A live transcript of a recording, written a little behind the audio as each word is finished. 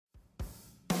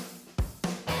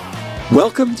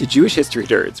Welcome to Jewish History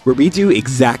Nerds, where we do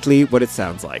exactly what it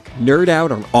sounds like. Nerd out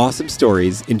on awesome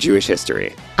stories in Jewish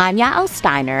history. I'm Yalla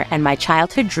Steiner, and my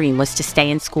childhood dream was to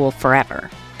stay in school forever.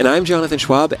 And I'm Jonathan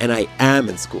Schwab, and I am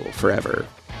in school forever.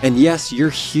 And yes, you're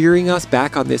hearing us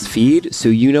back on this feed, so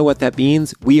you know what that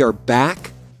means. We are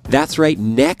back. That's right,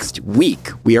 next week,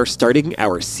 we are starting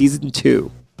our Season 2.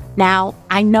 Now,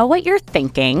 I know what you're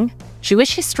thinking.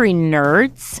 Jewish History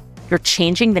Nerds? You're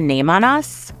changing the name on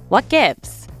us? What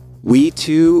gives? We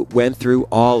too went through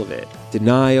all of it.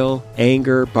 Denial,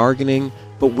 anger, bargaining,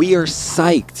 but we are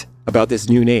psyched about this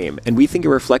new name, and we think it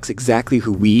reflects exactly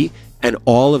who we and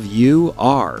all of you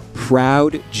are,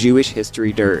 proud Jewish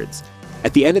history nerds.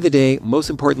 At the end of the day, most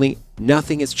importantly,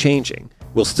 nothing is changing.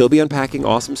 We'll still be unpacking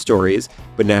awesome stories,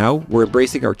 but now we're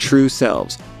embracing our true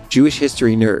selves, Jewish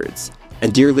history nerds.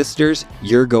 And dear listeners,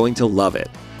 you're going to love it.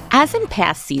 As in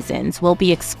past seasons, we'll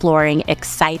be exploring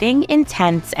exciting,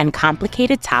 intense, and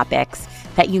complicated topics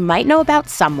that you might know about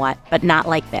somewhat, but not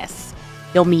like this.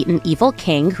 You'll meet an evil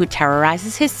king who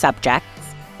terrorizes his subjects,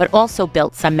 but also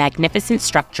built some magnificent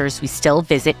structures we still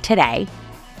visit today.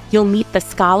 You'll meet the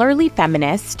scholarly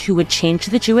feminist who would change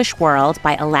the Jewish world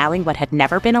by allowing what had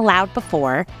never been allowed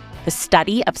before, the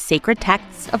study of sacred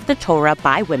texts of the Torah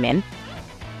by women.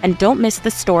 And don't miss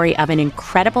the story of an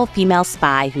incredible female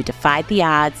spy who defied the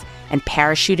odds and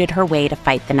parachuted her way to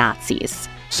fight the Nazis.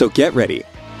 So get ready.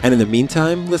 And in the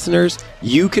meantime, listeners,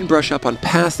 you can brush up on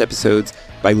past episodes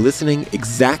by listening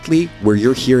exactly where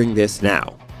you're hearing this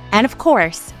now. And of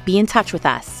course, be in touch with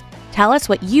us. Tell us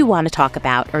what you want to talk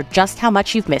about or just how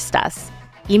much you've missed us.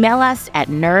 Email us at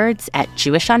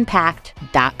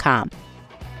nerds@jewishunpacked.com.